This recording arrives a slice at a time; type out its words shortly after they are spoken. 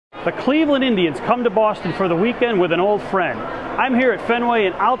The Cleveland Indians come to Boston for the weekend with an old friend. I'm here at Fenway,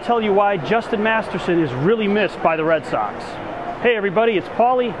 and I'll tell you why Justin Masterson is really missed by the Red Sox. Hey everybody, it's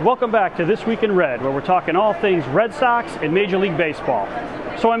Paulie. Welcome back to This Week in Red, where we're talking all things Red Sox and Major League Baseball.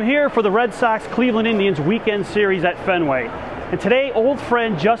 So I'm here for the Red Sox Cleveland Indians weekend series at Fenway. And today, old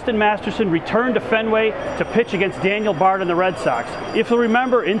friend Justin Masterson returned to Fenway to pitch against Daniel Bard and the Red Sox. If you'll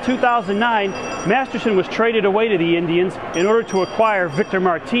remember, in 2009, Masterson was traded away to the Indians in order to acquire Victor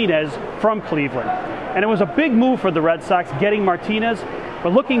Martinez from Cleveland. And it was a big move for the Red Sox getting Martinez,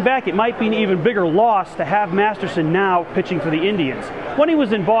 but looking back, it might be an even bigger loss to have Masterson now pitching for the Indians. When he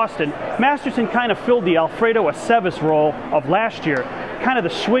was in Boston, Masterson kind of filled the Alfredo Aceves role of last year, kind of the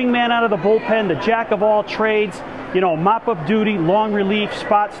swing man out of the bullpen, the jack of all trades, mop-up duty, long relief,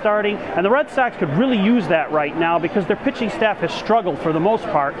 spot starting, and the Red Sox could really use that right now because their pitching staff has struggled for the most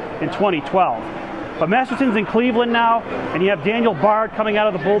part in 2012. But Masterson's in Cleveland now, and you have Daniel Bard coming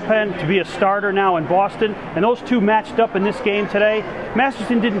out of the bullpen to be a starter now in Boston, and those two matched up in this game today.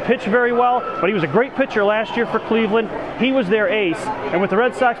 Masterson didn't pitch very well, but he was a great pitcher last year for Cleveland. He was their ace, and with the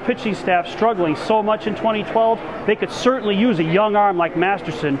Red Sox pitching staff struggling so much in 2012, they could certainly use a young arm like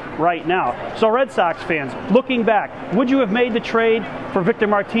Masterson right now. So Red Sox fans, looking back, would you have made the trade for Victor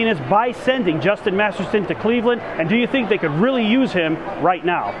Martinez by sending Justin Masterson to Cleveland, and do you think they could really use him right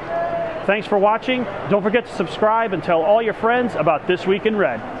now? Thanks for watching. Don't forget to subscribe and tell all your friends about This Week in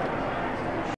Red.